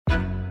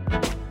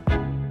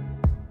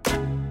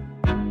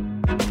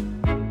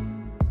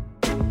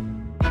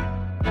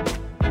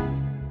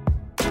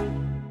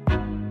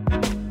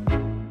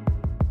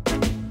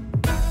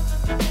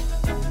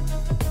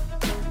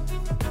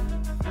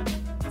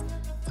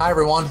Hi,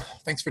 everyone.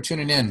 Thanks for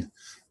tuning in.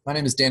 My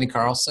name is Danny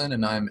Carlson,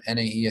 and I'm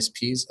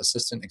NAESP's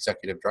Assistant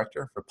Executive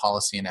Director for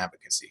Policy and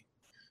Advocacy.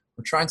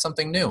 We're trying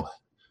something new.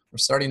 We're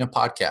starting a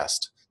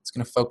podcast. It's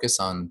going to focus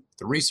on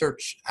the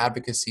research,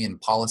 advocacy,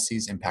 and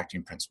policies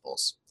impacting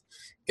principals.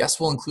 Guests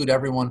will include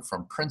everyone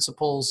from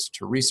principals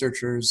to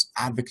researchers,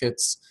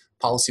 advocates,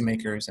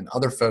 policymakers, and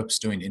other folks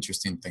doing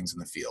interesting things in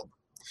the field.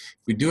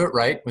 If we do it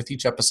right with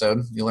each episode,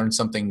 you'll learn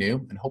something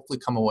new and hopefully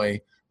come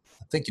away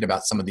thinking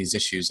about some of these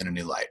issues in a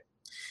new light.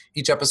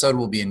 Each episode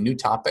will be a new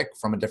topic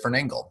from a different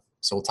angle.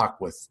 So we'll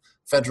talk with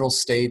federal,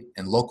 state,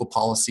 and local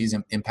policies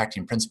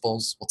impacting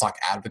principals. We'll talk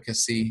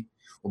advocacy.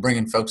 We'll bring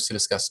in folks to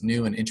discuss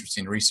new and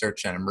interesting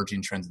research and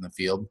emerging trends in the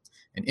field,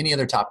 and any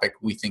other topic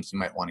we think you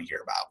might want to hear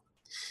about.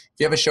 If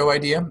you have a show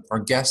idea or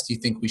guest you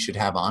think we should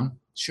have on,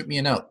 shoot me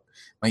a note.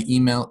 My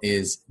email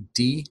is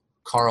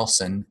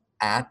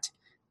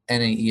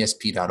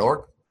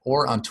dcarlson@naesp.org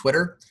or on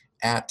Twitter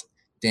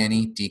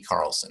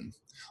 @DannyDCarlson.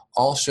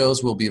 All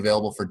shows will be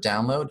available for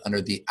download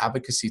under the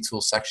Advocacy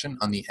Tools section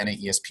on the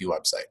NAESP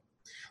website.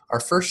 Our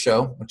first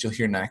show, which you'll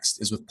hear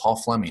next, is with Paul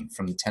Fleming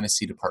from the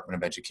Tennessee Department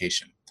of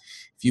Education.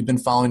 If you've been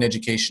following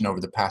education over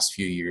the past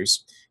few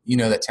years, you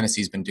know that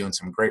Tennessee's been doing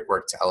some great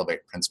work to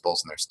elevate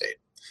principals in their state.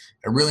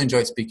 I really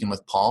enjoyed speaking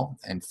with Paul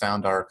and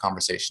found our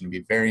conversation to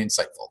be very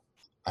insightful.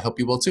 I hope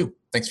you will too.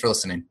 Thanks for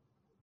listening.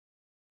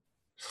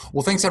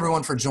 Well, thanks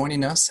everyone for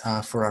joining us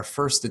for our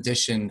first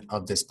edition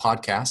of this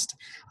podcast.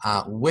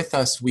 With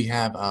us, we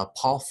have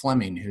Paul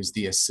Fleming, who's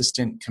the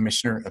Assistant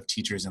Commissioner of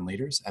Teachers and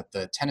Leaders at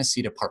the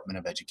Tennessee Department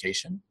of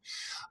Education.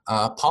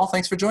 Paul,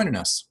 thanks for joining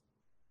us.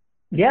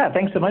 Yeah,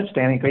 thanks so much,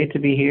 Danny. Great to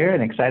be here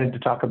and excited to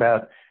talk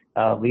about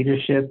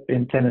leadership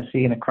in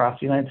Tennessee and across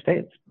the United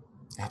States.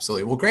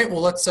 Absolutely. Well, great. Well,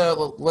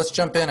 let's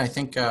jump in. I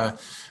think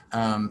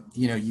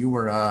you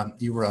were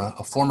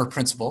a former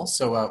principal,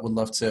 so would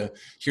love to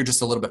hear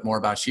just a little bit more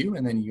about you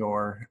and then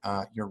your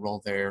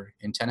role there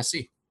in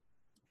Tennessee.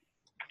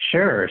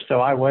 Sure.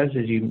 So I was,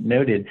 as you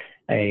noted,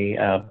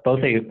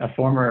 both a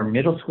former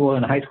middle school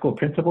and high school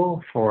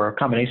principal for a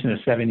combination of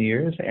 7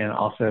 years, and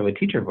also a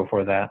teacher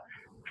before that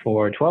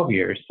for 12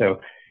 years. So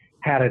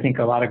had, I think,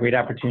 a lot of great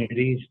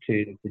opportunities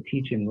to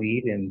teach and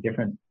lead in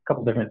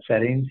couple different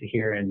settings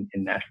here in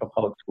Nashville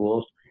Public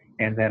Schools.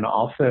 And then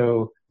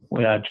also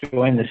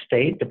joined the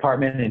State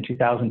Department in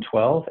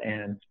 2012,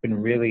 and it's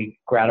been really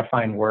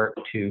gratifying work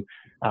to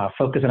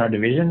focus on our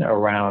division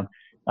around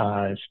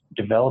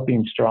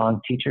developing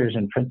strong teachers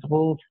and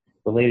principals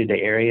related to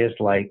areas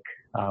like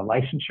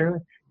licensure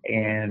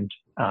and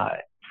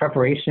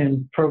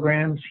preparation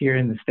programs here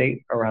in the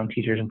state around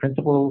teachers and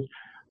principals,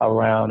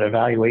 around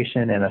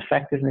evaluation and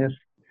effectiveness,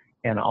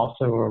 and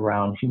also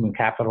around human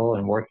capital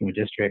and working with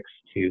districts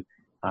to,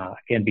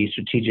 again, be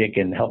strategic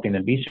and helping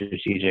them be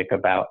strategic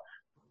about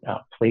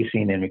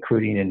placing and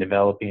recruiting and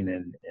developing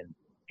and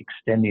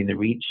extending the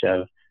reach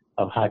of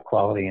high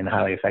quality and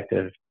highly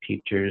effective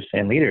teachers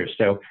and leaders.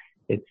 So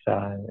it's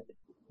a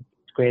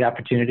great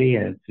opportunity,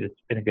 and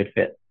it's been a good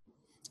fit.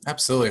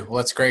 Absolutely. Well,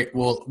 that's great.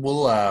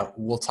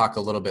 We'll talk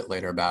a little bit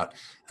later about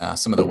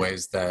some of the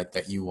ways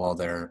that you all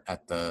there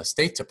at the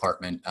State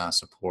Department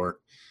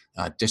support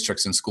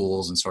districts and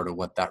schools and sort of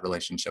what that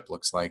relationship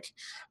looks like.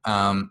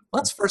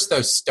 Let's first,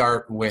 though,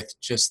 start with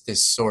just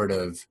this sort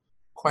of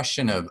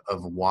question of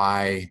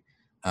why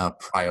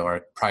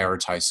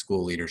prioritize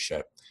school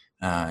leadership.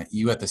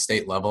 You at the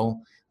state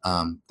level,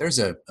 there's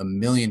a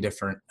million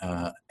different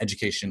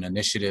education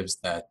initiatives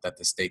that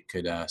the state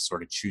could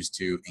sort of choose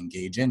to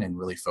engage in and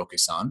really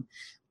focus on.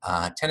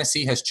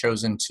 Tennessee has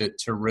chosen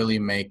to really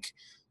make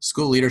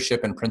school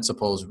leadership and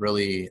principals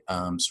really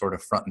sort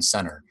of front and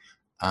center.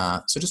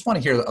 So just want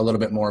to hear a little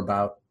bit more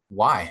about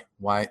why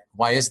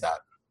is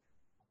that?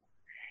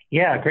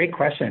 Yeah, great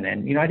question.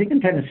 And, I think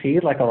in Tennessee,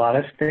 like a lot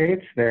of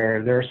states,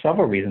 there are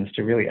several reasons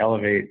to really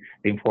elevate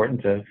the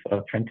importance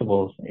of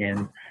principals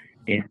in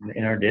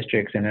our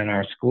districts and in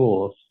our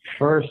schools.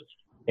 First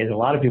is, a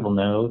lot of people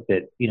know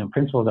that,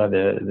 principals are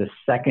the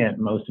second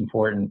most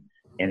important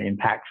and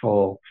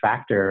impactful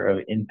factor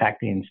of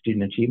impacting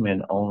student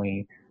achievement,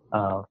 only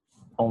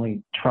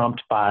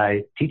trumped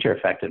by teacher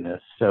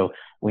effectiveness. So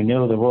we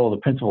know the role of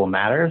the principal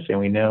matters, and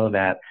we know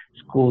that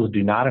schools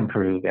do not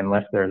improve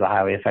unless there's a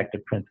highly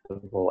effective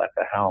principal at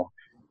the helm.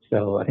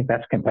 So I think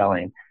that's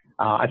compelling.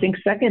 I think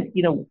second,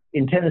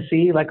 in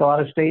Tennessee, like a lot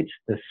of states,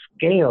 the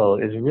scale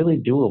is really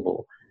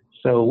doable.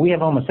 So we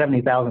have almost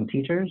 70,000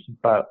 teachers,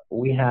 but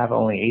we have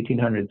only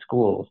 1,800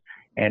 schools.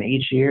 And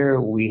each year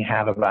we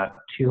have about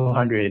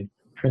 200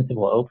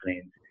 principal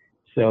openings.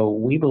 So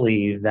we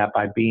believe that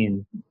by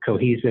being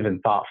cohesive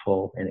and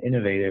thoughtful and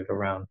innovative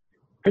around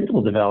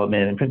principal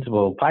development and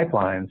principal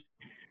pipelines,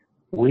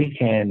 we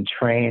can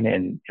train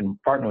and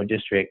partner with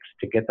districts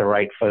to get the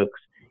right folks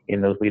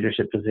in those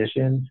leadership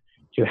positions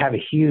to have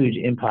a huge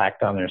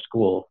impact on their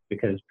school,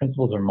 because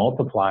principals are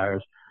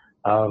multipliers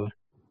of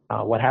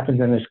what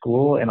happens in the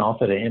school, and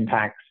also to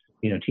impact,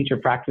 teacher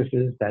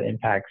practices that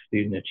impact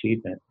student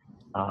achievement.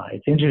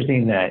 It's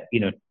interesting that,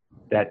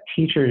 that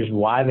teachers,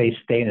 why they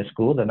stay in a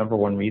school, the number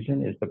one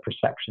reason is the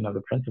perception of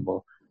the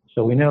principal.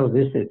 So we know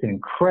this is an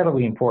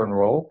incredibly important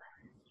role.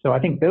 So I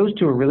think those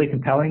two are really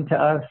compelling to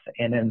us.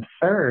 And then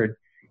third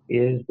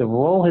is the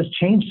role has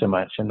changed so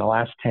much in the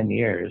last 10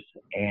 years.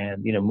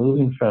 And,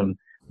 moving from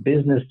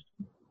business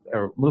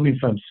or moving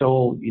from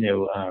sole,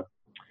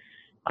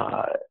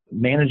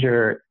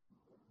 manager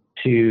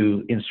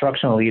to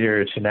instructional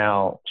leader to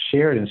now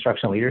shared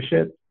instructional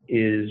leadership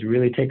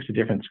really takes a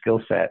different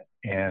skill set.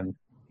 And,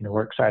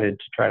 we're excited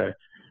to try to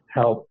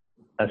help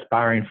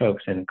aspiring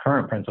folks and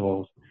current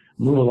principals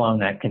move along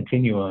that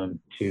continuum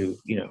to,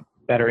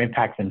 better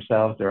impact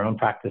themselves, their own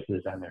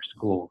practices, and their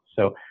schools.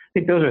 So I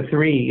think those are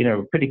three,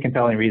 pretty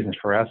compelling reasons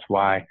for us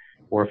why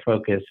we're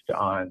focused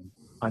on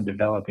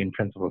developing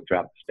principals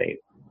throughout the state.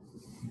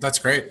 That's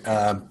great.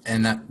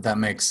 And that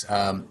makes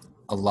a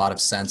lot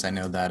of sense. I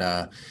know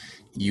that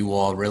you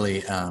all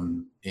really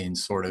in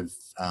sort of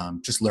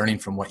just learning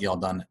from what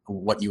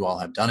you all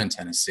have done in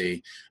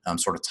Tennessee,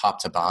 sort of top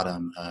to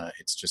bottom,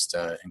 it's just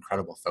an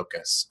incredible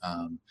focus.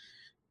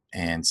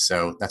 And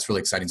so that's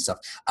really exciting stuff.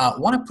 I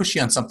want to push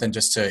you on something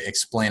just to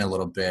explain a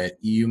little bit.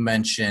 You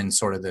mentioned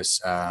sort of this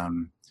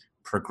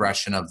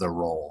progression of the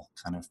role,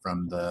 kind of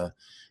from the,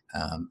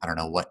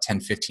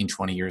 10, 15,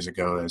 20 years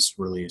ago as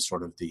really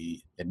sort of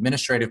the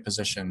administrative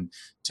position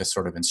to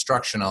sort of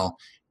instructional.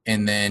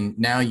 And then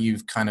now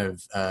you've kind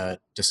of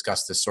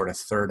discussed this sort of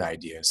third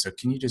idea. So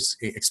can you just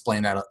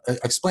explain a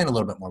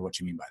little bit more what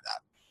you mean by that?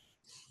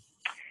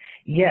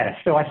 Yeah,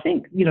 so I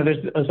think,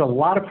 there's a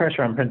lot of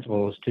pressure on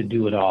principals to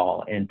do it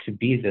all and to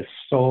be the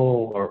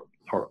sole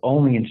or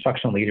only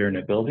instructional leader in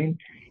a building.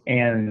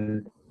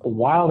 And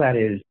while that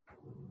is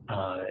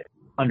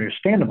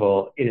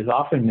understandable, it is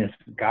often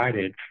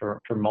misguided for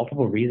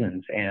multiple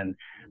reasons. And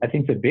I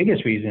think the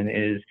biggest reason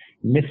is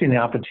missing the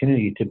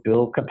opportunity to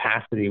build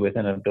capacity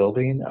within a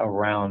building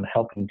around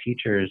helping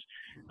teachers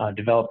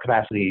develop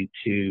capacity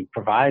to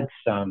provide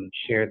some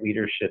shared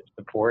leadership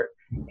support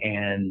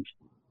and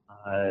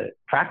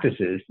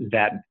practices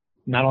that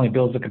not only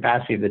builds the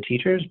capacity of the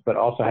teachers, but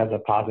also has a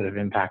positive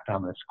impact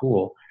on the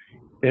school.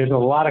 There's a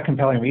lot of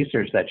compelling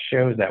research that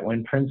shows that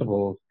when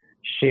principals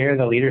share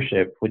the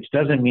leadership, which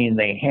doesn't mean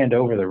they hand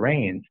over the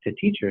reins to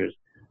teachers,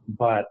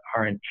 but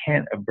our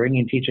intent of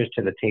bringing teachers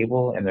to the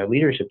table and their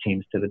leadership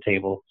teams to the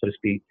table, so to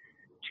speak,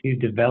 to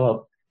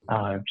develop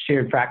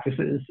shared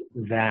practices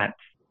that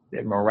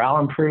morale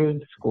improves,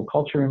 school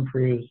culture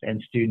improves,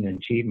 and student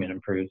achievement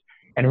improves.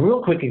 And a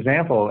real quick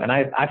example, and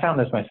I found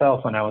this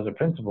myself when I was a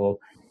principal,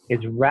 is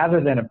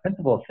rather than a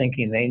principal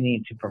thinking they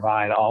need to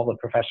provide all the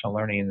professional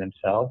learning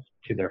themselves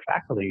to their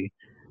faculty,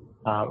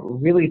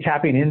 really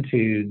tapping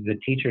into the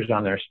teachers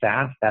on their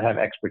staff that have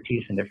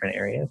expertise in different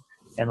areas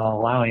and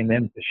allowing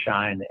them to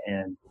shine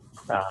and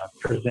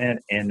present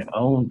and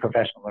own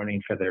professional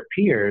learning for their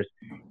peers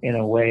in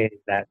a way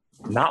that's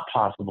not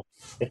possible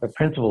if a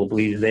principal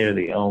believes they're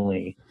the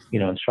only,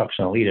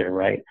 instructional leader,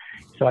 right?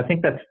 So I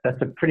think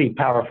that's a pretty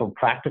powerful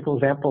practical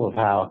example of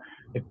how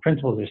if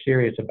principals are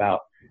serious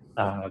about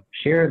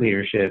shared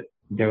leadership,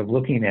 they're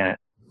looking at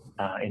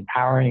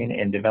empowering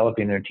and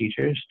developing their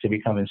teachers to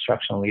become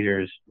instructional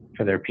leaders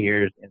for their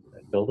peers in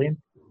the building,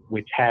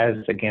 which has,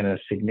 again, a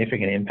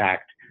significant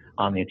impact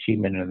on the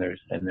achievement in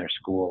their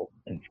school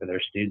and for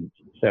their students.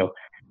 So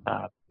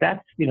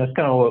that's, it's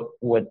kind of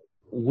what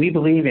we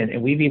believe in,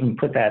 and we've even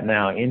put that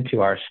now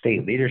into our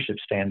state leadership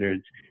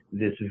standards.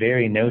 This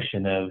very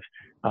notion of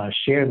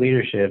shared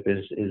leadership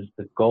is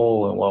the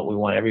goal, and what we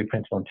want every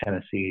principal in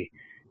Tennessee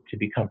to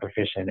become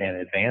proficient and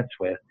advance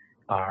with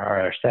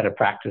are a set of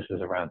practices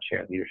around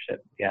shared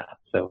leadership. Yeah.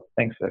 So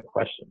thanks for the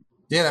question.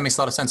 Yeah, that makes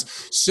a lot of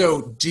sense.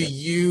 So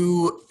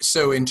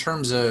so in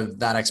terms of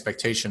that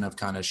expectation of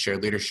kind of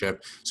shared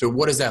leadership, so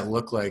what does that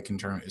look like in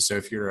terms, so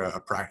if you're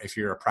a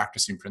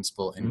practicing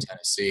principal in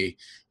Tennessee,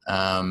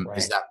 Right.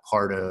 Is that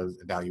part of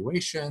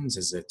evaluations?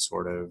 Is it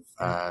sort of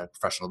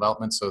professional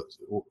development? So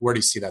where do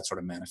you see that sort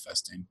of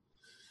manifesting?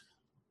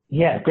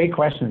 Yeah, great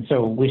question.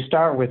 So we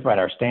start with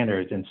our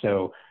standards. And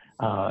so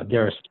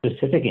there are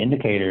specific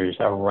indicators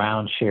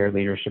around shared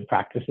leadership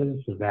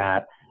practices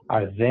that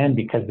are then,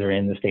 because they're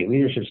in the state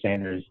leadership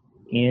standards,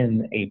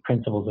 in a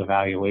principal's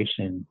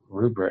evaluation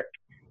rubric.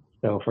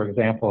 So for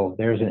example,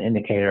 there's an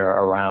indicator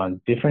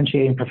around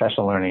differentiating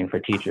professional learning for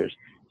teachers.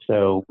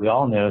 So we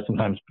all know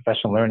sometimes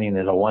professional learning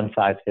is a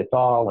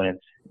one-size-fits-all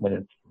when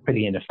it's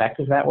pretty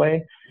ineffective that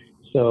way.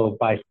 So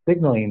by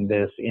signaling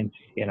this in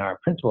our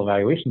principal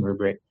evaluation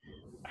rubric,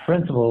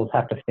 principals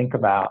have to think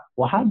about,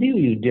 well, how do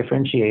you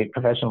differentiate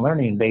professional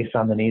learning based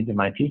on the needs of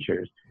my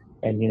teachers?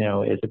 And,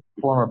 as a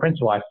former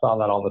principal, I saw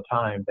that all the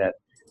time, that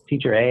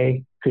teacher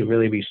A could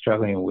really be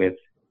struggling with,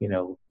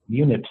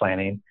 unit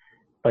planning,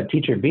 but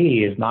teacher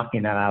B is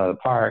knocking that out of the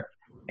park,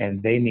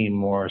 and they need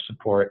more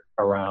support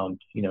around,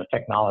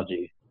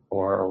 technology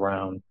or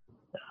around,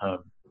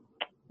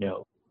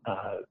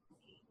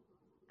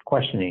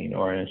 questioning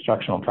or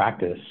instructional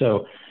practice.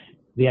 So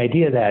the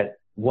idea that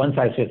one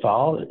size fits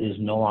all is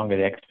no longer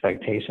the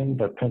expectation,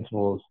 but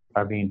principals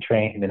are being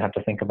trained and have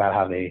to think about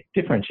how they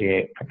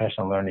differentiate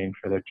professional learning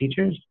for their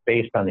teachers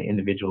based on the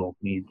individual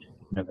needs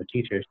of the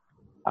teachers.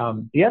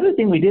 The other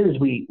thing we did is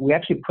we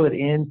actually put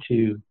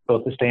into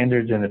both the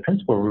standards and the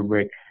principal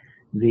rubric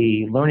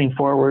the Learning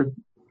Forward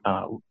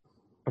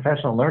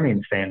professional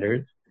learning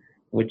standards,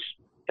 which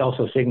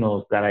also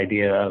signals that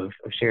idea of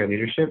shared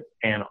leadership,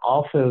 and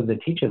also the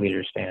teacher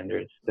leader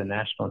standards, the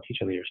national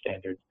teacher leader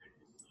standards.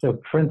 So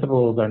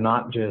principals are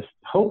not just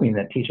hoping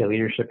that teacher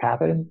leadership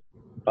happens,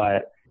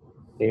 but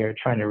they're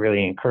trying to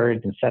really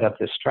encourage and set up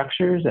the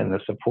structures and the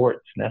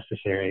supports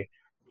necessary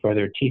for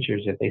their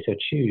teachers, if they so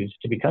choose,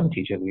 to become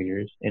teacher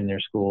leaders in their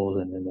schools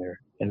and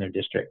in their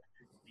district.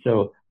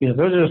 So,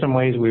 those are some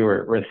ways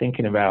we're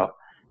thinking about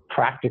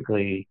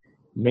practically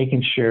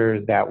making sure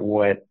that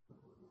what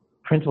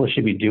principals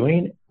should be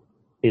doing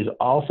is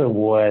also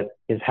what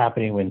is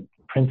happening when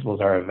principals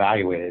are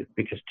evaluated,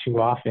 because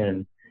too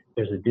often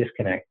there's a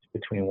disconnect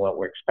between what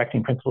we're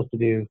expecting principals to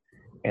do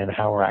and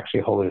how we're actually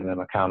holding them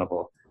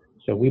accountable.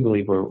 So we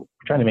believe we're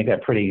trying to make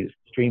that pretty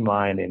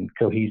streamlined and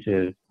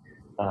cohesive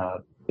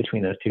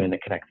between those two, and to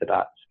connect the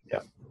dots. Yeah.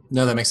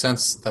 No, that makes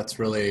sense. That's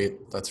really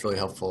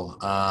helpful.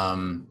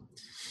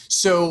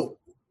 So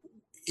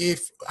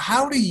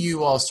how do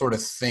you all sort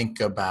of think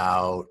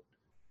about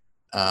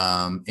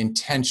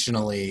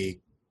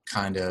intentionally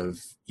kind of,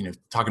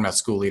 talking about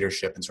school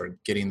leadership and sort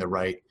of getting the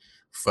right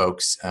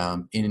folks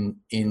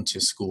into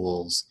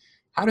schools?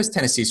 How does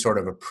Tennessee sort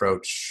of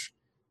approach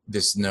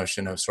this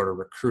notion of sort of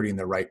recruiting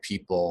the right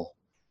people,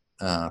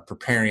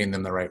 preparing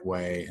them the right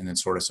way, and then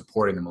sort of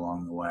supporting them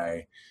along the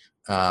way?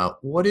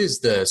 What is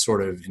the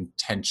sort of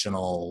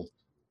intentional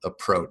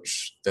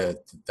approach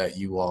that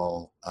you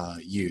all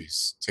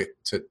use to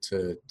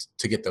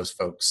get those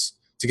folks,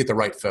 to get the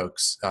right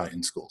folks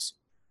in schools?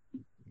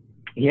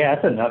 Yeah,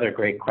 that's another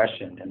great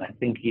question. And I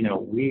think,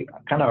 we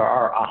kind of,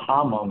 our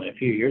aha moment a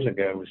few years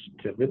ago was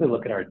to really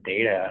look at our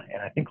data.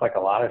 And I think, like a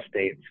lot of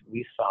states,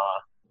 we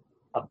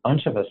saw a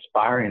bunch of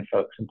aspiring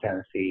folks in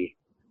Tennessee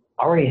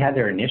already had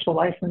their initial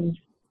license,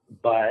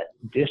 but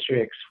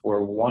districts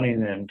were wanting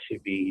them to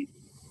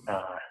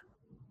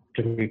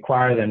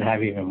require them to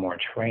have even more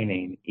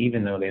training,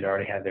 even though they'd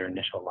already had their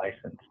initial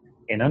license.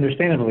 And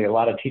understandably, a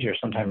lot of teachers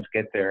sometimes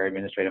get their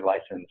administrative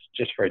license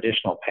just for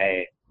additional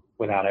pay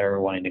without ever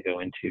wanting to go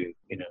into,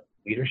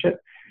 leadership.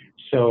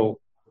 So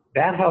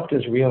that helped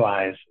us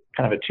realize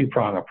kind of a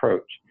two-prong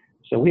approach.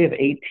 So we have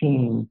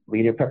 18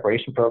 leader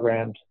preparation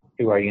programs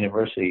through our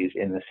universities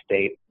in the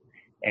state,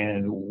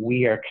 and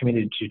we are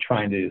committed to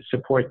trying to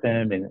support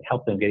them and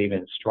help them get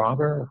even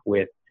stronger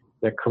with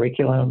their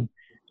curriculum.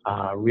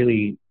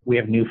 Really, we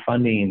have new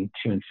funding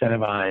to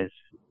incentivize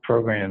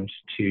programs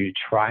to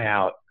try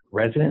out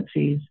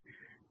residencies,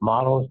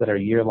 models that are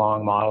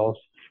year-long models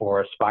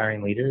for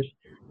aspiring leaders,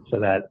 so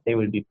that they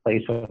would be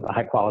placed with a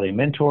high-quality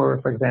mentor,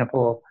 for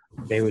example.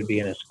 They would be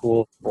in a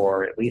school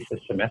for at least a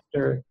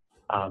semester,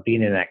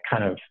 being in that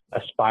kind of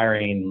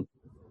aspiring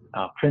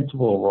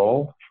principal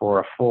role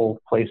for a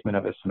full placement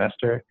of a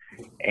semester.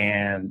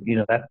 And,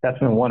 that's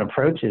been one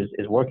approach,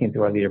 is working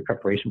through our leader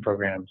preparation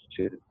programs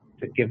to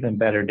give them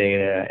better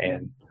data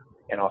and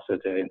also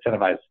to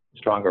incentivize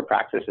stronger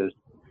practices.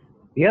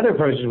 The other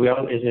approach,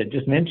 as I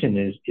just mentioned,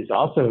 is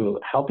also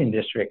helping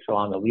districts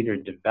along the leader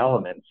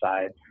development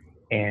side.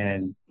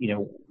 And,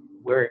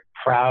 we're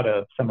proud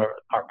of some of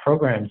our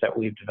programs that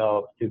we've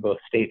developed through both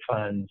state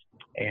funds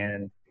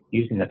and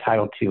using the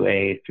Title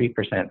IIA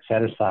 3%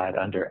 set aside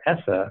under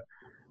ESSA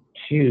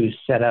to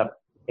set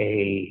up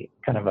a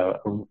kind of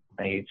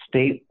a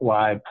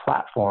statewide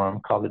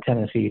platform called the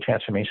Tennessee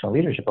Transformational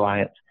Leadership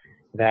Alliance,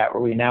 that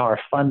we now are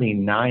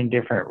funding 9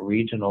 different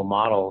regional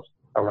models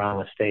around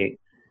the state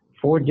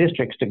for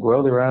districts to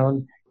grow their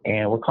own.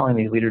 And we're calling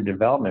these leader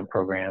development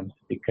programs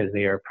because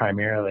they are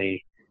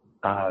primarily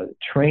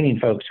training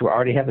folks who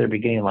already have their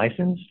beginning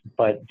license,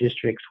 but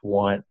districts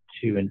want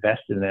to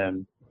invest in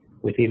them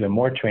with even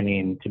more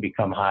training to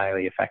become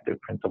highly effective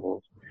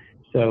principals.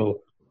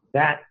 So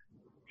that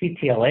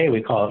TTLA,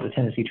 we call it the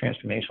Tennessee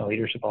Transformational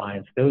Leadership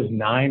Alliance, those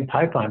 9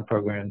 pipeline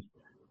programs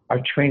are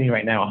training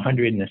right now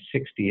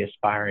 160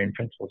 aspiring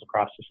principals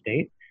across the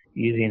state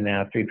using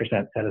the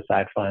 3% set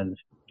aside funds.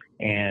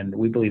 And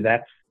we believe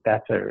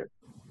that's a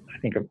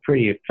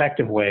pretty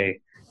effective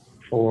way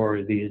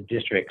for these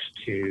districts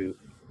to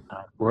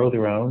grow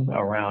their own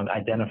around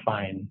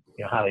identifying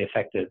highly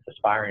effective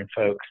aspiring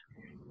folks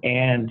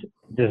and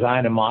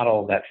design a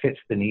model that fits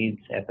the needs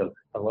at the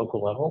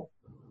local level.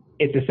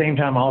 At the same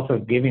time, also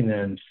giving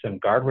them some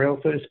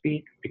guardrails, so to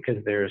speak,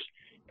 because there's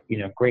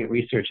great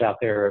research out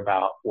there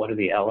about what are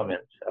the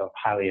elements of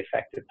highly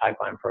effective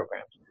pipeline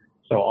programs.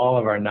 So all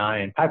of our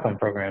 9 pipeline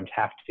programs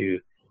have to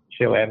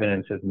show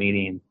evidence of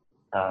meeting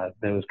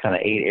those kind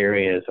of 8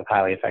 areas of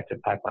highly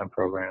effective pipeline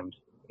programs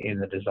in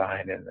the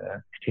design and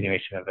the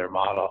continuation of their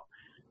model.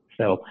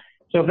 So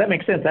if that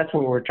makes sense, that's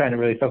what we're trying to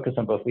really focus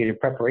on, both leader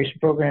preparation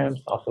programs,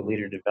 also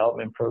leader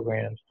development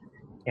programs.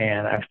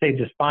 And I've say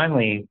just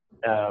finally,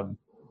 for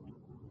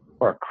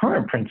our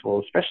current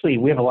principals, especially,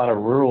 we have a lot of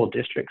rural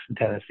districts in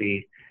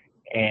Tennessee,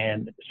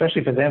 and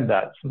especially for them,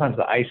 that sometimes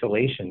the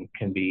isolation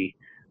can be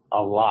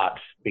a lot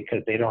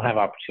because they don't have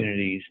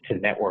opportunities to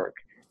network.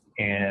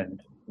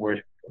 And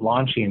we're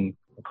launching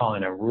we're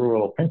calling a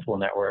rural principal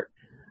network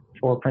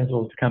for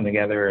principals to come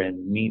together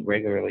and meet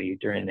regularly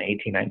during the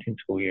 18-19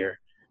 school year,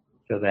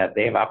 so that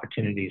they have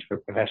opportunities for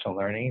professional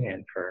learning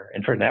and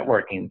for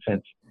networking.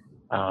 Since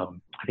I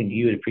think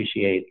you would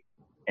appreciate,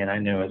 and I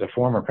know as a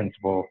former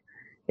principal,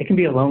 it can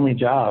be a lonely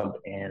job,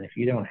 and if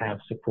you don't have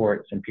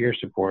support, some peer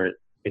support,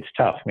 it's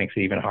tough, makes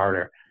it even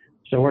harder.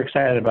 So we're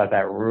excited about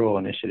that rural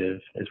initiative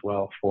as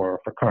well for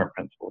current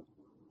principals.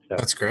 So.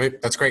 That's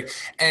great. That's great.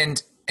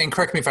 And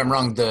correct me if I'm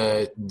wrong,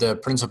 the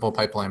Principal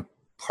Pipeline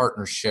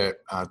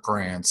Partnership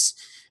grants,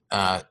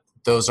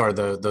 those are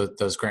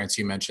those grants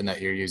you mentioned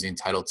that you're using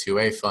Title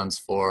IIA funds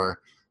for,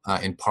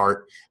 in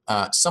part.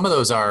 Some of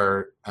those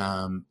are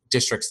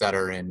districts that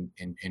are in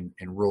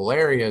rural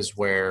areas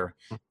where,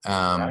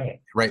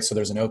 right. So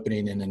there's an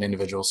opening in an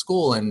individual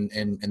school, and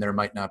there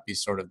might not be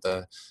sort of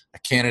a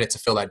candidate to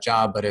fill that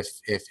job. But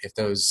if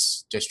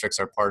those districts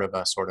are part of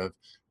a sort of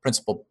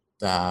principal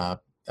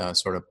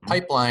sort of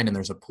pipeline, and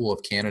there's a pool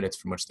of candidates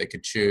from which they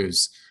could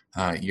choose,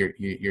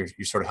 you're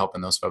sort of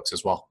helping those folks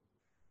as well.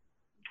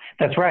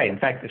 That's right. In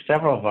fact,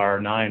 several of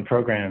our 9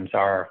 programs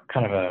are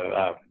kind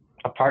of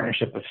a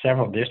partnership of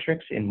several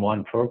districts in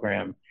one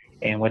program.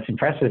 And what's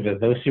impressive is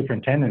those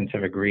superintendents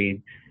have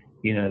agreed,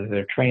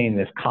 they're training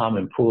this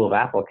common pool of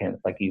applicants,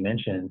 like you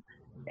mentioned,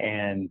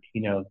 and,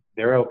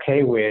 they're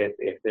okay with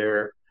if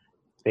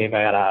they've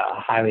got a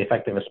highly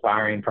effective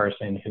aspiring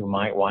person who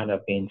might wind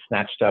up being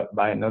snatched up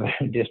by another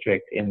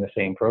district in the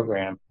same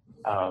program,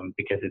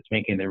 because it's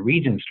making the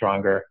region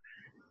stronger.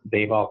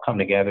 They've all come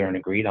together and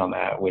agreed on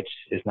that, which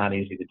is not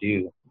easy to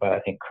do. But I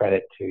think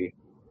credit to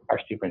our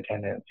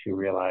superintendents who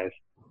realize,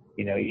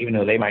 even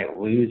though they might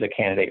lose a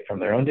candidate from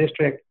their own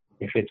district,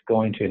 if it's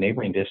going to a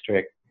neighboring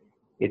district,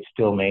 it's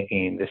still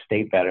making the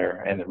state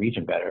better and the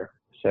region better.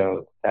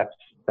 So that's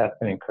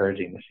been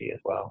encouraging to see as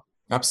well.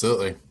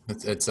 Absolutely.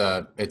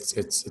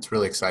 It's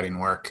really exciting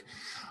work.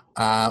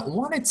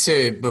 Wanted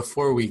to,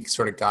 before we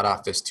sort of got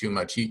off this too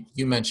much,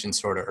 you mentioned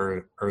sort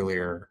of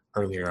earlier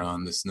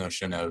on this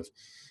notion of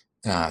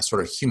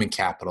sort of human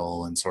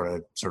capital and sort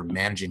of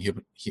managing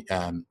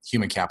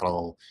human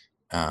capital,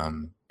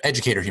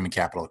 educator human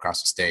capital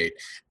across the state.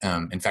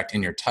 In fact,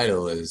 in your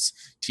title is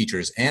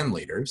teachers and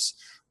leaders.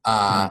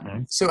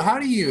 So how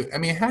do you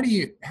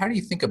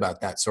think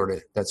about that sort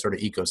of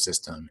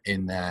ecosystem,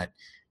 in that,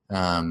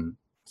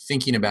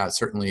 thinking about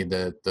certainly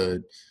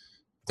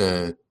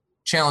the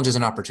challenges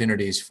and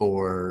opportunities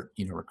for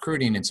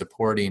recruiting and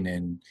supporting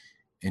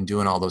and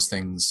doing all those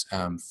things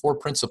for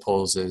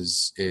principals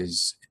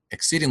is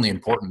exceedingly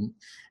important.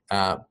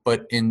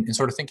 But in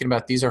sort of thinking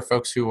about, these are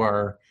folks who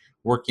are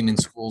working in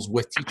schools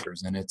with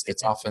teachers, and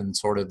it's often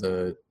sort of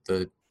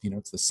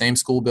it's the same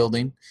school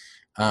building.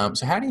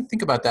 So how do you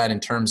think about that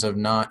in terms of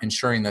not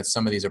ensuring that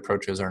some of these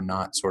approaches are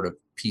not sort of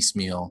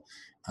piecemeal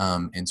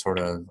and sort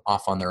of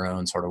off on their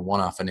own, sort of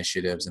one-off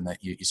initiatives, and that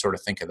you sort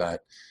of think of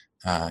that,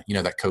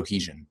 that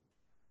cohesion?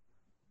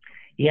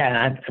 Yeah,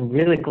 and I'm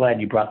really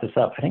glad you brought this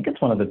up. I think it's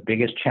one of the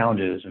biggest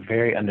challenges,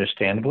 very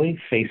understandably,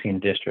 facing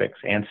districts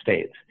and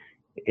states,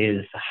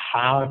 is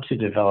how to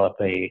develop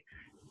a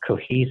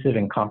cohesive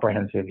and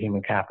comprehensive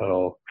human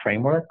capital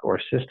framework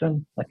or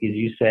system, like as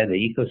you said, the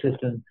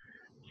ecosystem,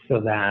 so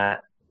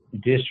that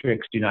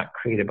districts do not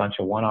create a bunch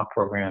of one-off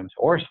programs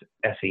or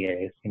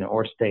SEAs,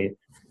 or states,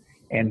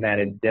 and that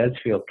it does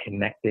feel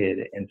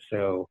connected. And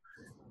so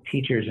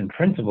teachers and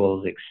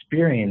principals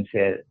experience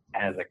it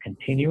as a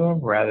continuum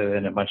rather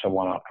than a bunch of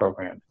one-off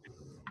programs.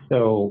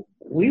 So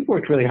we've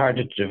worked really hard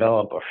to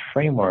develop a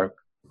framework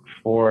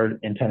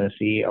in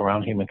Tennessee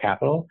around human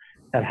capital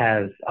that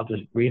has, I'll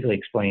just briefly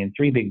explain,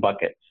 3 big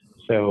buckets.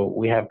 So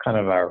we have kind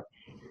of our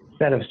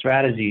set of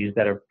strategies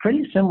that are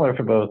pretty similar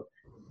for both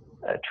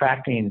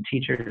attracting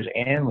teachers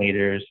and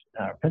leaders,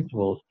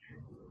 principals,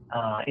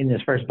 in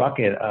this first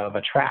bucket of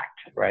attract,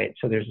 right?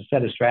 So there's a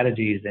set of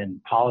strategies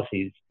and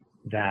policies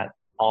that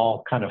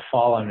all kind of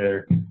fall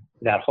under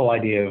that whole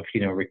idea of,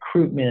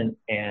 recruitment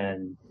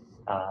and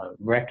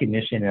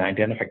recognition and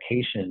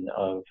identification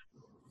of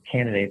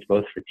candidates,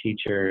 both for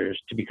teachers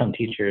to become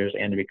teachers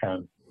and to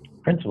become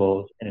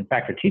principals. And in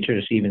fact, for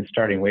teachers, even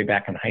starting way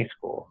back in high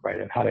school,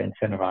 right, of how to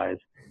incentivize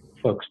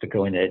folks to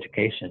go into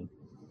education,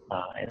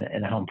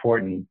 and how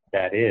important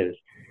that is.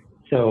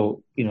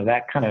 So,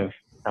 that kind of,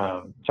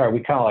 we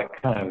kind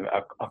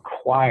of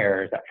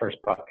acquire that first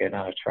bucket,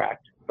 not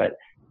attract, but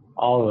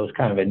all of those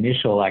kind of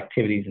initial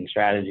activities and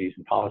strategies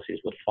and policies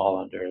would fall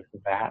under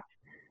that.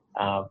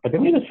 But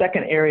then we have a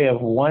second area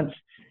of, once,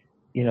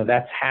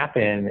 that's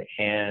happened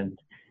and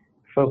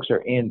folks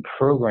are in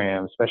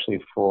programs,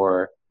 especially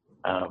for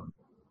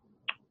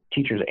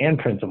teachers and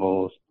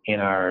principals in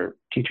our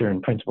teacher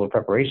and principal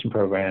preparation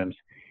programs,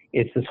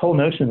 it's this whole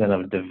notion then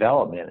of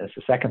development. It's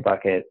the second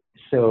bucket.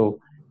 So,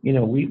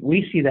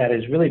 we see that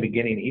as really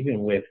beginning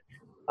even with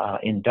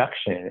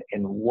induction,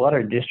 and what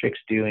are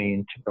districts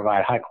doing to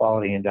provide high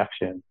quality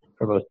induction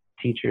for both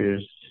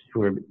teachers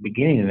who are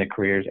beginning in their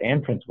careers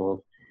and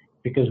principals,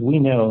 because we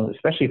know,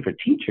 especially for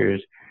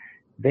teachers,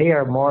 they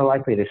are more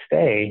likely to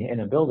stay in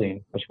a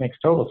building, which makes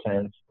total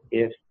sense,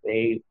 if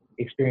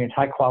experience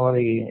high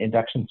quality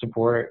induction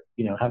support,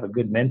 have a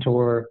good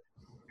mentor,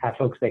 have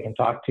folks they can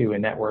talk to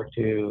and network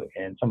to,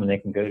 and someone they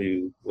can go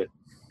to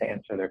to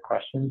answer their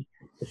questions.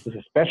 This is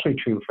especially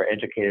true for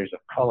educators of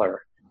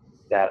color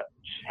that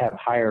have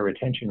higher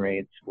retention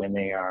rates when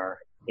they are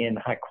in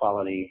high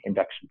quality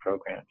induction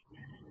programs.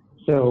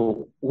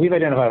 So we've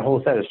identified a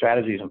whole set of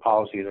strategies and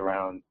policies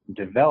around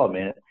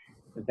development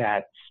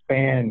that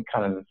span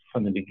kind of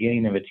from the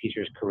beginning of a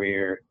teacher's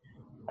career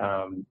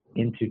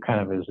into kind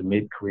of as a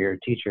mid-career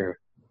teacher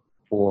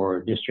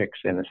for districts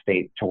in the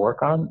state to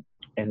work on.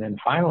 And then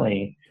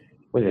finally,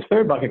 with this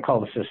third bucket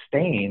called the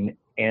sustain,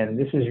 and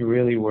this is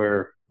really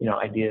where,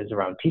 ideas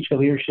around teacher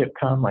leadership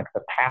come, like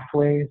the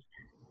pathways.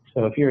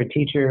 So if you're a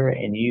teacher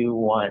and you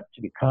want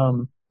to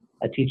become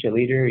a teacher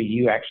leader,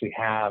 you actually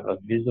have a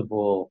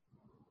visible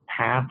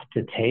path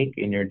to take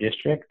in your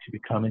district to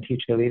become a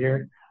teacher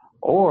leader.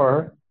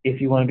 Or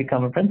if you want to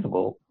become a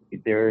principal,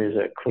 there is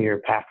a clear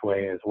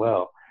pathway as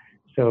well.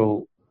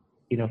 So,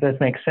 if this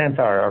makes sense,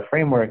 our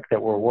framework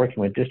that we're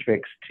working with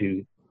districts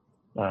to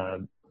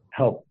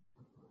help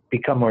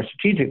become more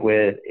strategic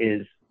with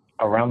is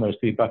around those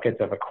three buckets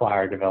of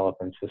acquire, develop,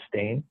 and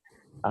sustain,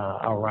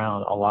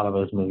 around a lot of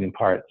those moving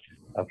parts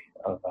of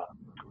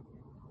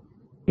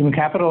human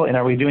capital. And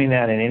are we doing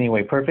that in any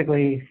way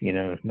perfectly?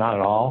 Not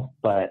at all.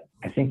 But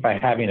I think by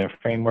having a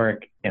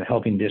framework and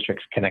helping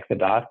districts connect the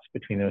dots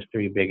between those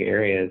three big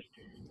areas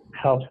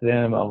helps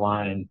them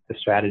align the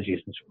strategies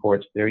and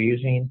supports they're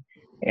using,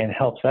 and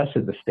helps us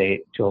at the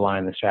state to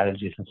align the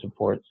strategies and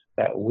supports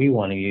that we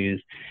want to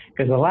use.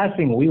 Because the last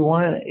thing we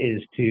want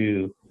is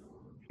to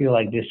feel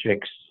like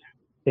districts,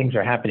 things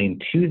are happening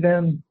to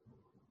them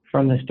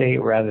from the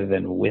state rather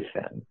than with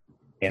them.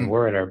 And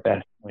we're at our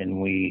best when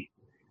we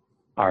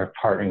are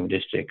partnering with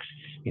districts,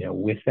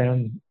 with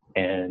them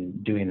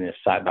and doing this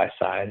side by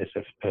side as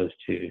opposed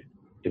to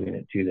doing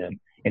it to them.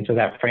 And so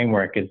that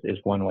framework is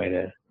one way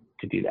to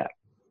do that.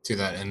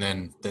 And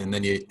then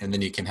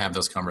you can have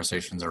those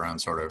conversations around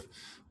sort of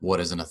what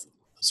is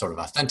sort of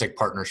authentic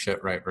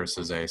partnership, right,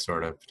 versus a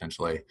sort of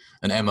potentially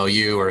an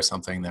MOU or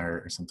something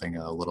there, or something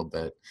a little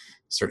bit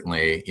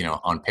certainly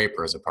on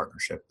paper as a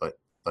partnership, but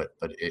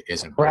it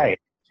isn't right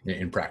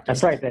in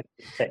practice. That's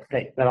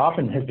right. That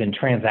often has been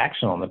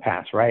transactional in the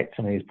past, right?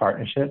 Some of these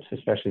partnerships,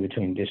 especially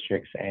between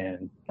districts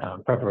and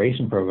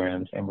preparation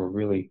programs, and we're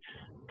really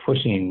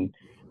pushing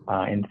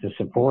and to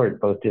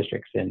support both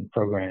districts and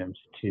programs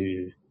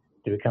to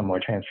become more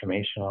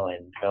transformational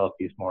and develop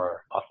these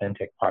more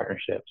authentic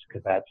partnerships,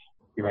 because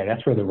you're right,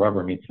 that's where the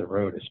rubber meets the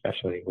road,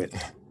 especially with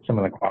some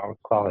of the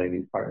quality of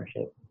these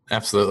partnerships.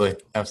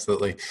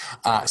 Absolutely.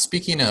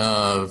 Speaking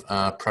of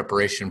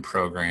preparation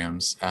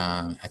programs,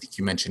 I think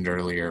you mentioned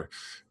earlier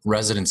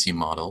residency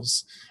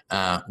models.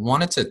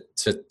 Wanted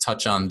to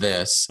touch on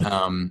this.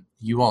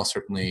 You all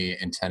certainly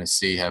in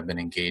Tennessee have been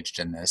engaged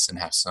in this and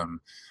have some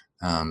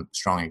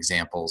strong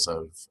examples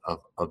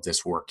of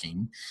this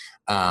working.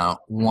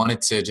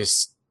 Wanted to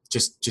just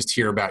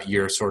hear about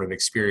your sort of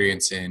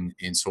experience in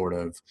sort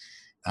of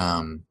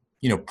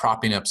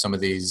propping up some of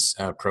these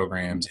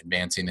programs,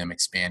 advancing them,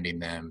 expanding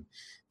them.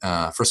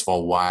 First of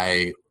all,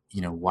 why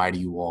do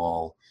you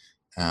all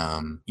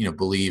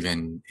believe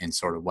in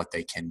sort of what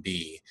they can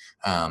be?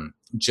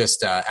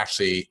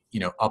 Actually,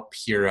 up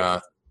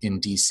here in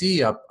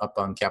DC, up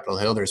on Capitol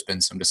Hill, there's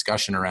been some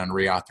discussion around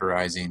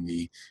reauthorizing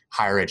the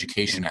Higher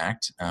Education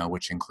Act,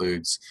 which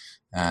includes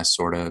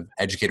sort of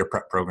educator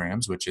prep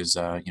programs, which is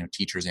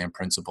teachers and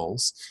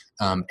principals,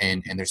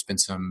 and there's been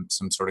some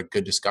sort of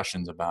good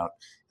discussions about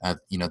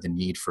the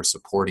need for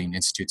supporting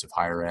institutes of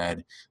higher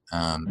ed,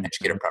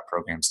 educator prep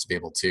programs to be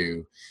able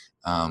to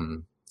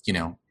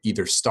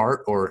either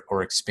start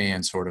or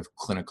expand sort of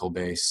clinical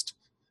based,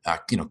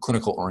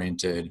 clinical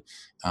oriented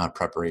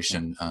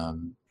preparation.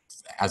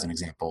 As an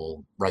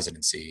example,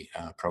 residency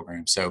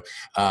program. So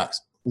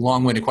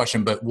long-winded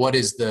question, but what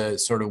is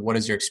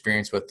your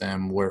experience with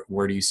them?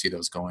 Where do you see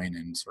those going,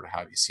 and sort of how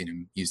have you seen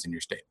them used in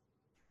your state?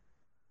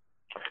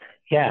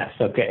 Yeah,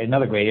 so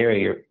another great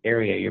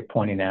area you're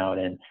pointing out.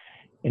 And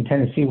in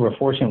Tennessee, we're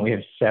fortunate we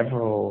have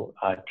several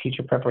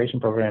teacher preparation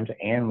programs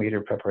and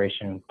leader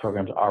preparation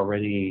programs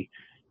already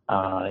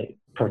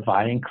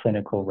providing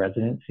clinical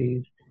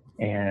residencies.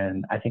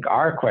 And I think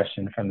our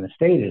question from the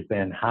state has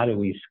been, how do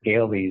we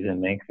scale these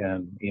and make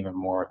them even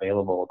more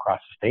available across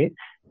the state?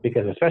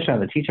 Because especially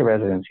on the teacher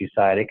residency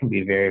side, it can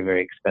be very,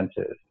 very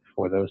expensive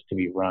for those to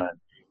be run.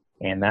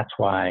 And that's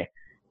why,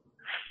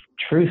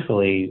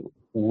 truthfully,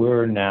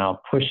 we're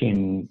now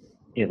pushing,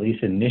 at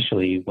least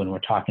initially, when we're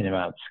talking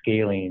about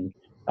scaling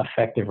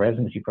effective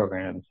residency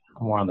programs,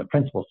 more on the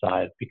principal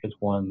side, because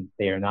one,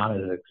 they are not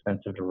as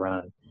expensive to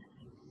run.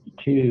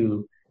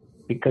 Two,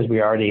 because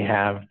we already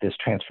have this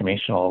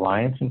transformational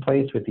alliance in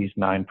place with these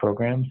 9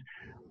 programs,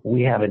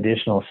 we have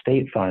additional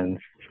state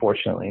funds,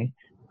 fortunately,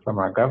 from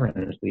our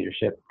governor's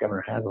leadership,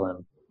 Governor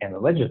Haslam, and the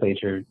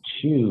legislature,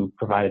 to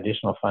provide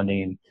additional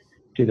funding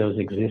to those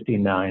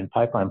existing 9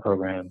 pipeline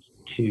programs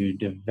to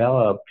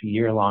develop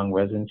year-long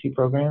residency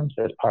programs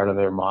as part of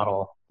their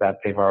model that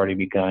they've already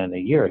begun a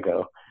year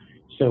ago.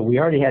 So we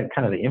already had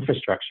kind of the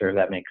infrastructure, if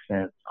that makes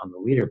sense, on the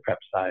leader prep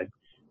side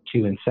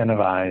to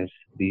incentivize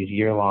these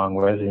year-long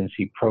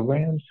residency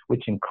programs,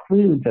 which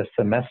includes a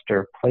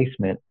semester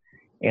placement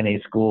in a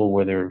school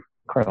where they're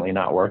currently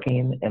not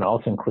working, and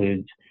also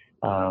includes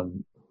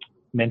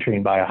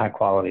mentoring by a high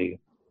quality,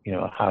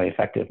 highly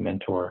effective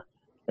mentor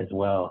as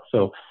well.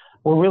 So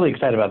we're really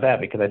excited about that,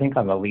 because I think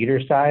on the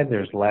leader side,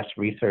 there's less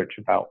research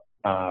about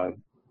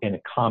and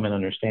a common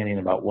understanding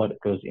about what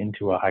goes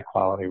into a high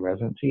quality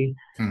residency.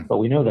 But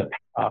we know that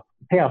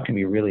payoff can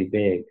be really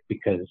big,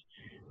 because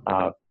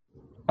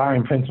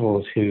hiring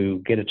principals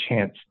who get a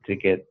chance to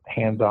get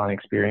hands-on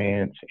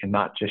experience and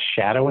not just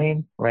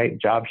shadowing, right?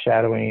 Job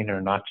shadowing,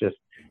 or not just,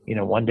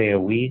 one day a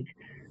week,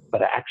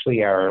 but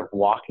actually are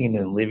walking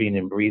and living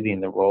and breathing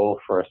the role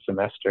for a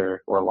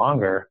semester or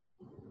longer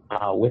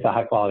with a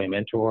high quality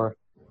mentor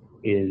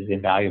is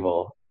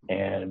invaluable,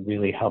 and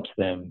really helps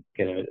them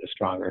get a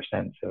stronger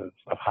sense of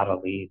how to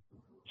lead.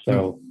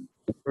 So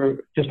we're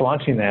just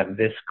launching that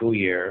this school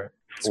year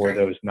for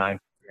those 9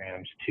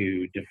 programs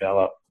to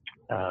develop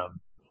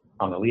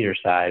on the leader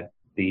side,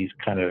 these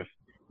kind of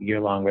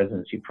year-long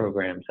residency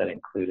programs that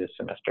include a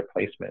semester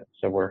placement.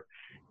 So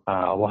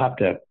we'll have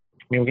to,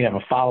 we can have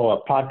a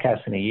follow-up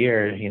podcast in a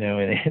year,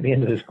 and at the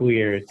end of the school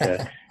year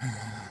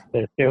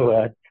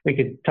we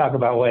could talk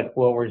about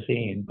what we're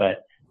seeing.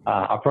 But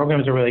our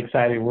programs are really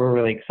excited. We're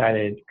really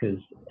excited because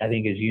I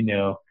think, as you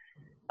know,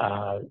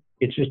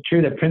 it's just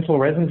true that principal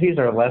residencies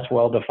are less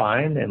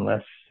well-defined and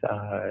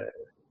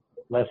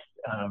less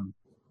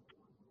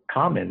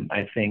common,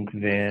 I think,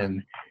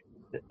 than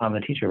on the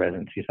teacher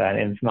residency side.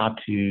 And it's not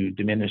to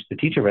diminish the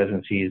teacher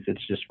residencies.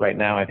 It's just right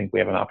now, I think we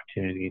have an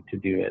opportunity to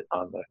do it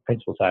on the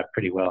principal side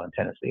pretty well in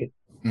Tennessee.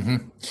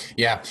 Mm-hmm.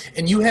 Yeah.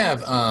 And you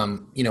have,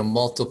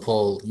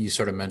 multiple, you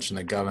sort of mentioned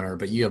the governor,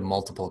 but you have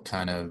multiple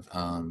kind of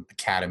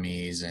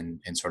academies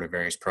and sort of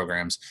various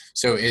programs.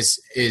 So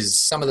is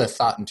some of the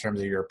thought in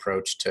terms of your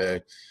approach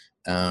to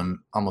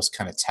almost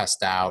kind of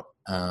test out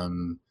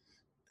some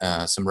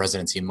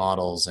residency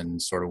models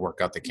and sort of work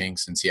out the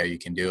kinks and see how you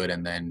can do it,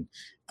 and then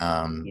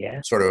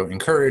sort of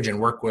encourage and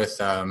work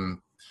with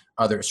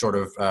other sort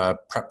of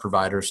prep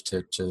providers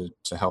to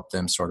help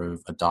them sort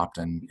of adopt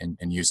and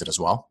use it as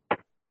well?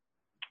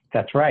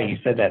 That's right. You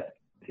said that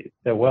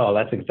well.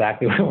 That's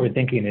exactly what we're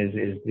thinking. Is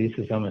this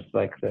is almost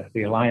like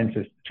the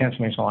alliances,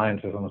 transformational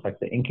alliance is almost like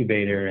the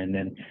incubator, and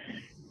then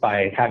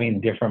by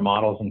having different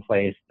models in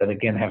place that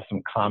again have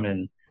some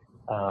common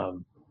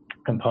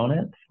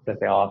components that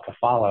they all have to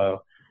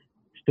follow,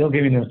 still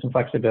giving them some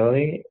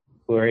flexibility,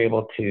 we're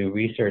able to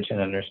research and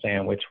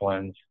understand which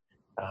ones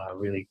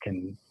really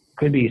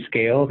could be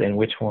scaled, and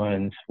which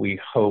ones we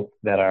hope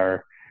that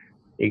our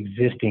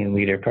existing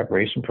leader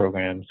preparation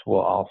programs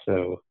will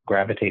also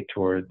gravitate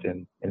towards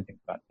and think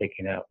about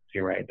taking out. So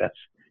you're right, that's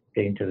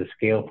getting to the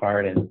scale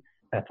part, and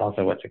that's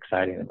also what's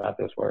exciting about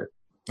this work.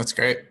 That's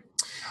great.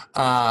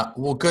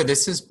 Well, good.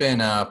 This has been,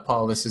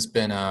 Paul, this has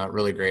been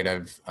really great.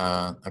 I've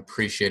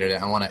appreciated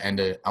it. I want to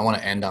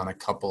end on a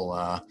couple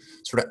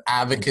sort of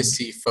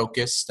advocacy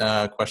focused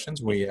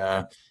questions. We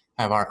have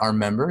our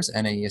members,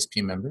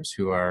 NAESP members,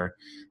 who are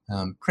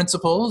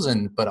principals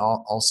but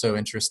also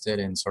interested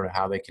in sort of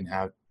how they can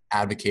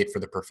advocate for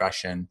the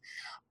profession.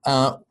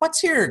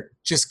 What's your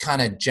just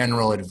kind of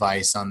general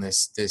advice on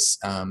this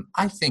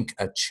I think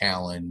a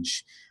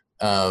challenge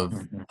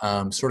of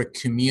sort of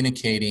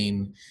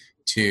communicating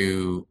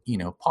to,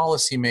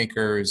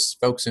 policymakers,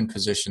 folks in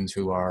positions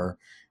who are,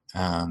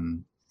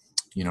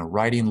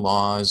 writing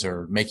laws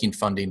or making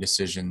funding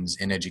decisions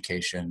in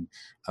education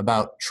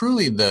about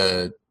truly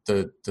the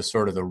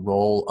sort of the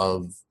role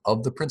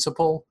of the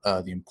principal,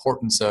 the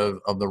importance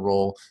of the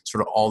role,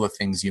 sort of all the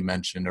things you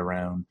mentioned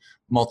around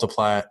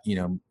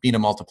being a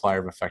multiplier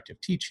of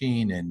effective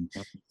teaching, and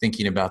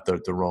thinking about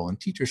the role in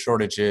teacher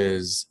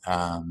shortages,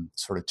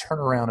 sort of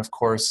turnaround, of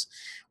course.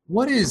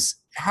 What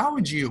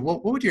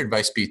would your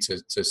advice be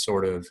to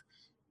sort of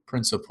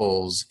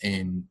principals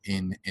in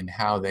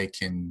how they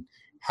can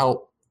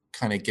help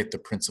kind of get the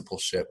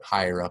principalship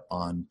higher up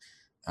on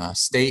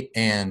state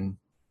and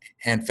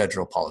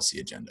federal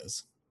policy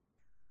agendas?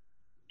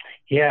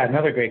 Yeah,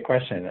 another great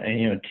question.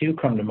 And, two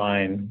come to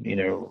mind,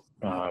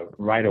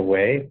 right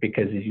away,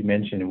 because as you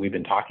mentioned, and we've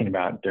been talking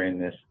about during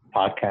this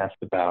podcast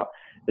about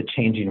the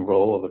changing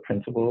role of the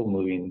principal,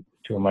 moving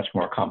to a much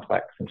more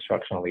complex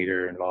instructional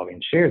leader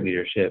involving shared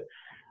leadership.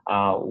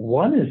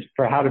 One is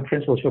for how do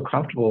principals feel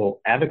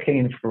comfortable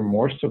advocating for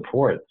more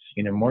supports,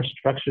 more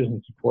structures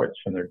and supports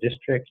from their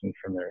districts and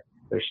from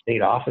their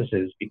state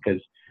offices,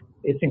 because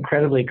it's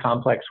incredibly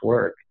complex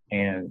work.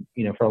 And,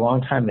 for a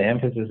long time, the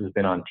emphasis has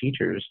been on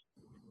teachers,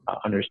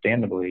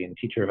 understandably, and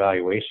teacher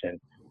evaluation.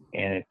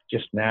 And it's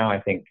just now,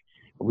 I think,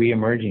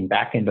 reemerging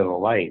back into the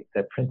light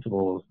that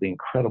principals, the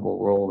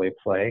incredible role they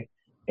play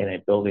in a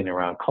building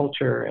around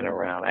culture and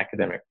around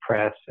academic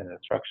press and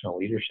instructional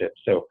leadership.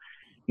 So,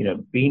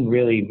 being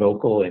really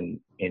vocal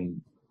in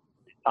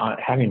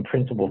having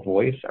principal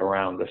voice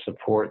around the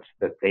supports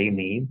that they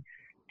need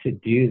to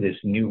do this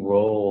new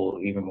role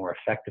even more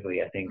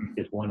effectively, I think,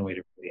 is one way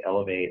to really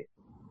elevate.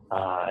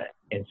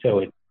 And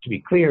so to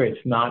be clear, it's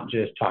not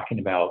just talking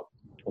about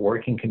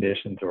working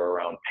conditions or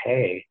around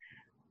pay,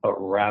 but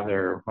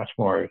rather much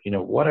more,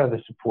 what are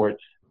the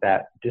supports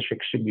that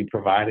districts should be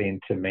providing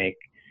to make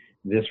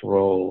this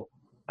role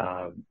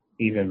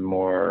even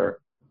more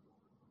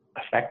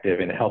effective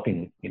in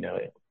helping,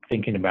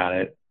 thinking about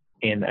it.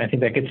 And I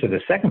think that gets to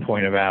the second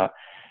point about,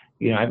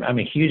 I'm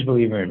a huge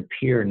believer in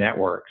peer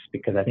networks,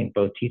 because I think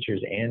both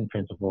teachers and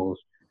principals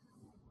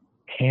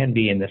can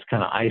be in this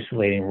kind of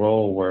isolating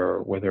role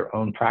where their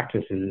own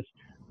practices,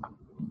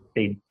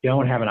 they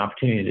don't have an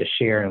opportunity to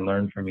share and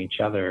learn from each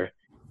other.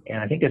 And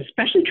I think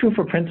especially true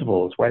for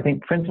principals, where I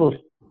think principals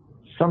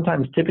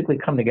sometimes typically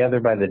come together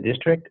by the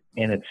district,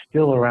 and it's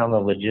still around the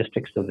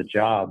logistics of the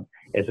job,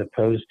 as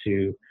opposed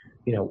to,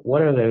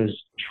 what are those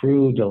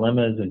true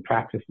dilemmas and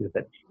practices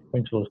that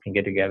principals can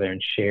get together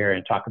and share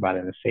and talk about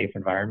in a safe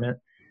environment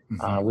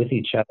with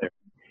each other.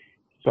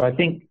 So I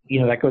think,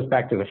 that goes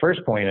back to the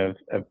first point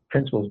of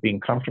principals being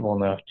comfortable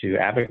enough to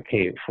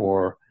advocate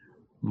for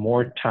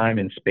more time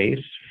and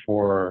space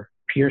for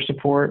peer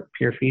support,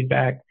 peer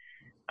feedback,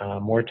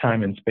 more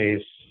time and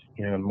space,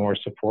 more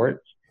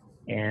support.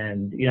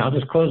 And, I'll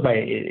just close by,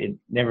 it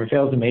never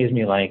fails to amaze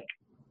me, like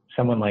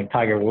someone like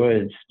Tiger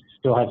Woods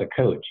still has a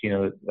coach,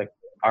 like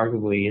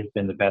arguably has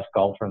been the best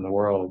golfer in the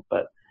world,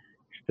 but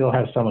still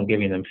has someone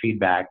giving them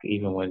feedback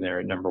even when they're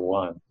at number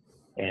one.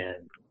 And,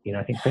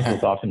 I think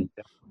principals often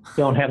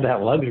don't have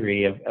that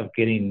luxury of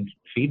getting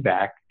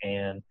feedback,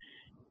 and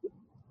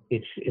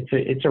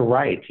it's a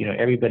right.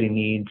 Everybody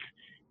needs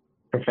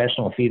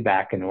professional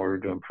feedback in order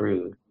to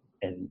improve,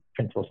 and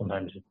principals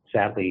sometimes,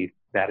 sadly,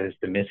 that is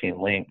the missing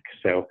link.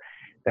 So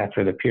that's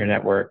where the peer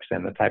networks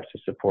and the types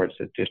of supports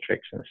that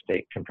districts and the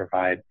state can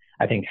provide,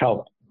 I think,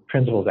 help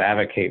principals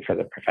advocate for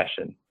the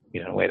profession,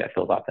 in a way that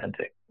feels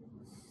authentic.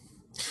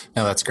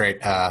 No, that's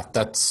great.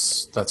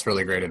 That's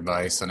really great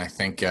advice, and I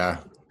think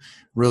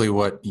really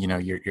what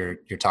you're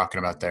talking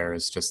about there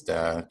is just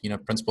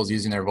principals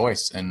using their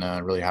voice, and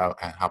really how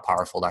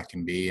powerful that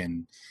can be,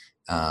 and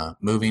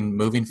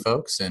moving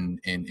folks and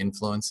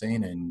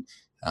influencing and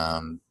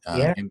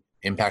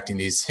impacting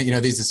these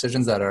these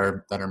decisions that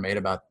are made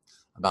about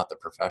the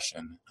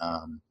profession.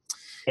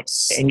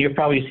 And you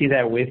probably see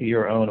that with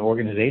your own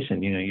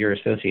organization, your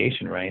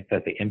association, right?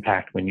 That the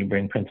impact when you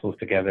bring principals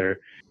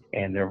together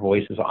and their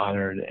voice is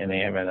honored and they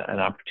have an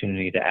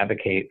opportunity to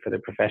advocate for the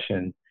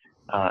profession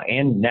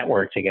and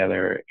network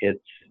together,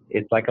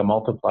 it's like a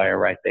multiplier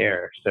right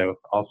there. So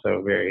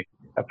also very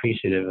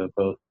appreciative of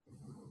both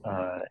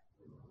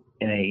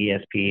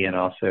NAESP and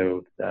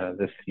also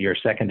your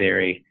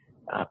secondary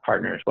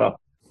partner as well.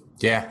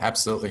 Yeah,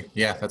 absolutely.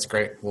 Yeah, that's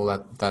great.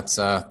 Well, that's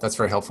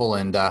very helpful.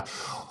 And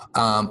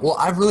well,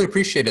 I've really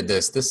appreciated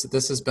this.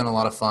 This has been a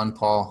lot of fun,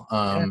 Paul.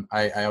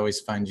 I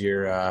always find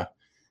your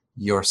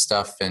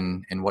stuff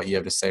and what you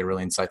have to say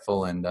really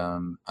insightful, and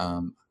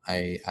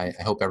I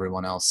hope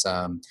everyone else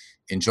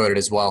enjoyed it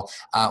as well.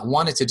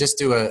 Wanted to just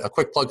do a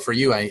quick plug for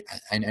you. I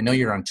know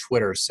you're on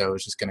Twitter, so I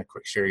was just going to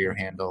quick share your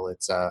handle.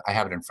 It's I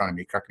have it in front of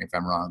me. Correct me if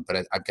I'm wrong,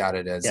 but I've got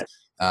it as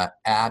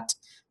at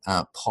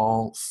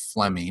Paul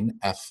Fleming,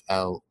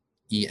 FLEMING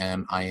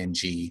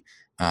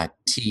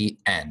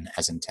TN,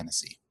 as in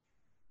Tennessee.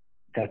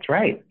 That's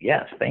right.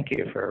 Yes, thank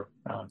you for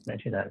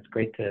mentioning that. It's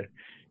great to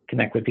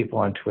connect with people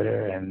on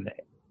Twitter and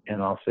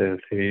also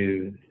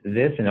through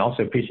this, and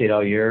also appreciate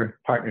all your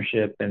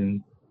partnership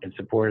and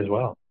support as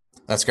well.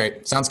 That's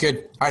great. Sounds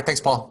good. All right.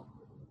 Thanks, Paul.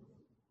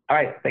 All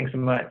right. Thanks so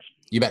much.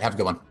 You bet. Have a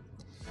good one.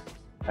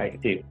 All right.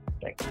 You too.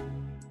 Thanks.